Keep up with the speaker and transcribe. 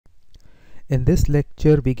In this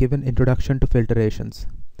lecture, we give an introduction to filtrations.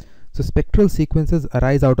 So spectral sequences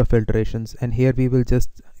arise out of filtrations, and here we will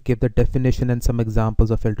just give the definition and some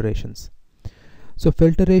examples of filtrations. So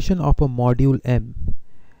filtration of a module M.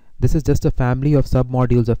 This is just a family of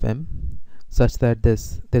submodules of M, such that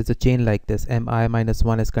there's a chain like this. Mi minus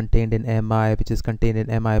 1 is contained in Mi, which is contained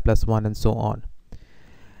in Mi plus 1, and so on.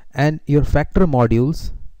 And your factor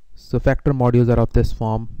modules, so factor modules are of this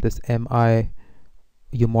form. This Mi,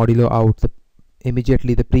 you modulo out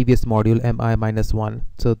immediately the previous module Mi minus 1.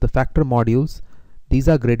 So the factor modules, these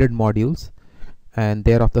are graded modules, and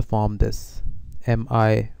they're of the form this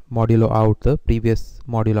Mi modulo out the previous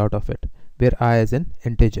module out of it, where I is an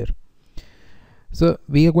integer. So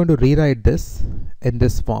we are going to rewrite this in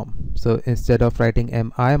this form. So instead of writing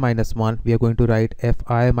Mi minus 1, we are going to write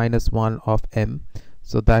Fi minus 1 of M.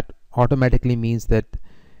 So that automatically means that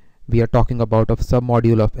we are talking about a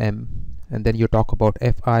submodule of M, and then you talk about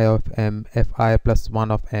Fi of M, Fi plus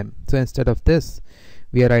 1 of M. So instead of this,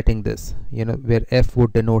 we are writing this, where F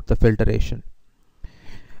would denote the filtration.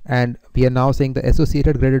 And we are now saying the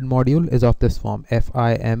associated graded module is of this form,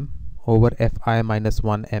 Fim over Fi minus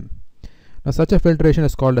 1M. Now such a filtration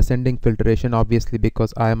is called ascending filtration, obviously,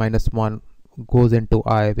 because I minus 1 goes into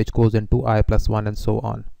I, which goes into I plus 1, and so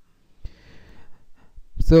on.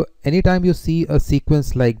 So anytime you see a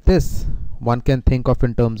sequence like this, one can think of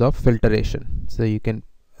in terms of filtration. So you can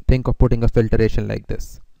think of putting a filtration like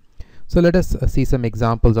this. So let us see some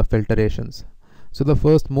examples of filtrations. So the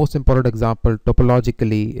first most important example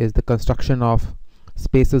topologically is the construction of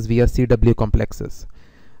spaces via CW complexes.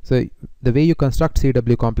 So the way you construct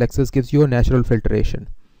CW complexes gives you a natural filtration.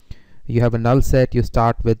 You have a null set, you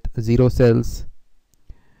start with 0 cells,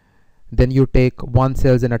 then you take 1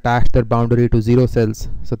 cells and attach their boundary to 0 cells.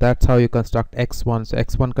 So that's how you construct X1. So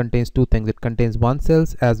X1 contains two things. It contains 1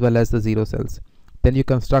 cells as well as the 0 cells. Then you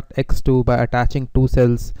construct X2 by attaching 2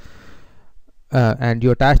 cells, and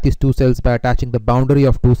you attach these 2 cells by attaching the boundary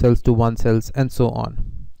of 2 cells to 1 cells, and so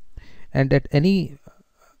on. And at any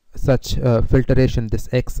such filtration, this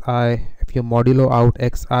Xi, if you modulo out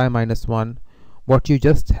Xi minus 1, what you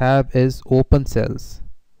just have is open cells.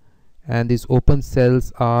 And these open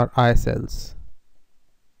cells are I cells.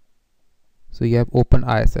 So you have open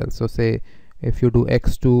I cells. So say if you do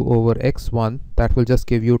X2 over X1, that will just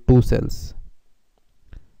give you 2 cells.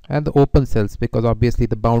 And the open cells, because obviously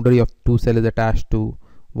the boundary of 2 cells is attached to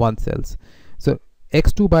 1 cells. So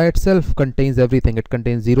X2 by itself contains everything. It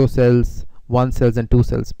contains 0 cells, 1 cells, and 2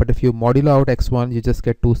 cells. But if you modulo out X1, you just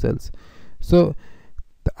get 2 cells. So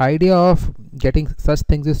the idea of getting such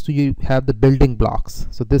things is to you have the building blocks.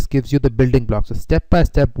 So this gives you the building blocks. So step by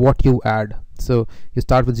step what you add. So you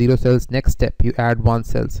start with 0 cells, next step you add 1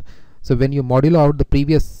 cells. So when you modulo out the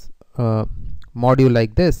previous module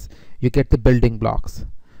like this, you get the building blocks.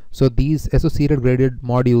 So these associated graded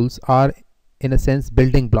modules are in a sense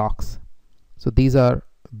building blocks. So these are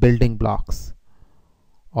building blocks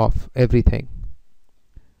of everything.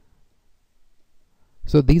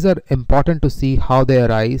 So these are important to see how they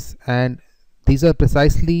arise, and these are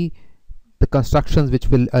precisely the constructions which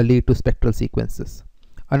will lead to spectral sequences.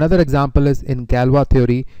 Another example is in Galois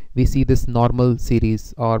theory, we see this normal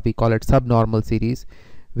series, or we call it subnormal series,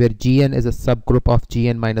 where Gn is a subgroup of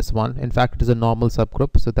Gn minus 1. In fact, it is a normal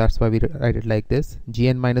subgroup, so that's why we write it like this.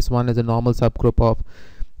 Gn minus 1 is a normal subgroup of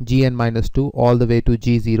Gn minus 2 all the way to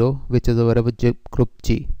G0, which is our group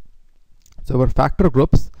G. So our factor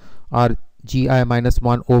groups are Gi minus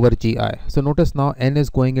 1 over Gi. So notice now n is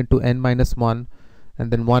going into n minus 1, and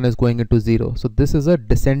then 1 is going into 0. So this is a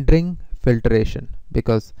descending filtration,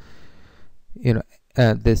 because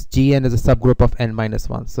this Gn is a subgroup of n minus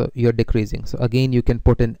 1. So you're decreasing. So again you can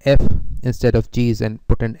put in f instead of g's and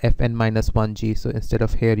put in fn minus 1 g. So instead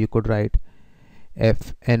of here you could write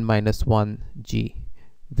fn minus 1 g,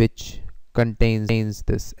 which contains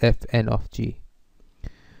this fn of g.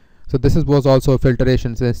 So this was also a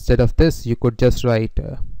filtration. So instead of this, you could just write,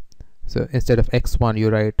 so instead of x1, you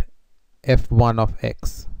write f1 of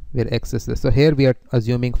x, where x is this. So here we are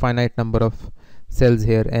assuming finite number of cells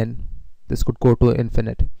here, and this could go to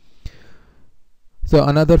infinite. So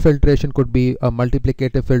another filtration could be a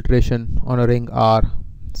multiplicative filtration on a ring R.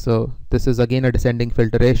 So this is again a descending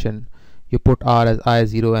filtration. You put R as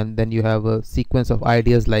I0, and then you have a sequence of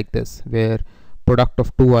ideas like this, where product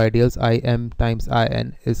of two ideals Im times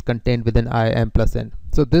In is contained within Im plus n.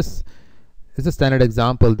 So this is a standard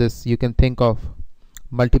example. This you can think of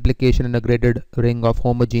multiplication in a graded ring of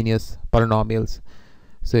homogeneous polynomials.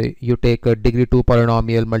 So you take a degree 2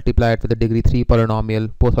 polynomial, multiply it with a degree 3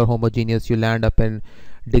 polynomial, both are homogeneous, you land up in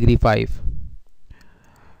degree 5.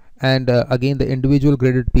 And again, the individual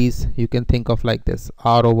graded piece you can think of like this: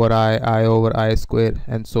 r over I over I square,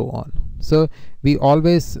 and so on. So we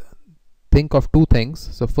always think of two things.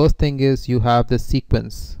 So first thing is you have the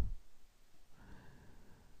sequence.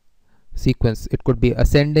 It could be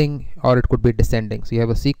ascending or it could be descending. So you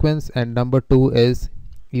have a sequence, and number two is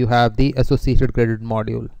you have the associated graded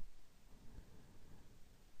module.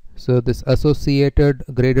 So this associated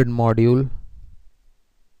graded module,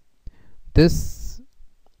 this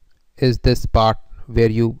is this part where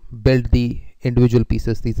you build the individual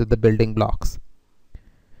pieces. These are the building blocks.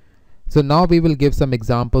 So now we will give some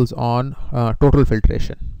examples on total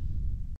filtration.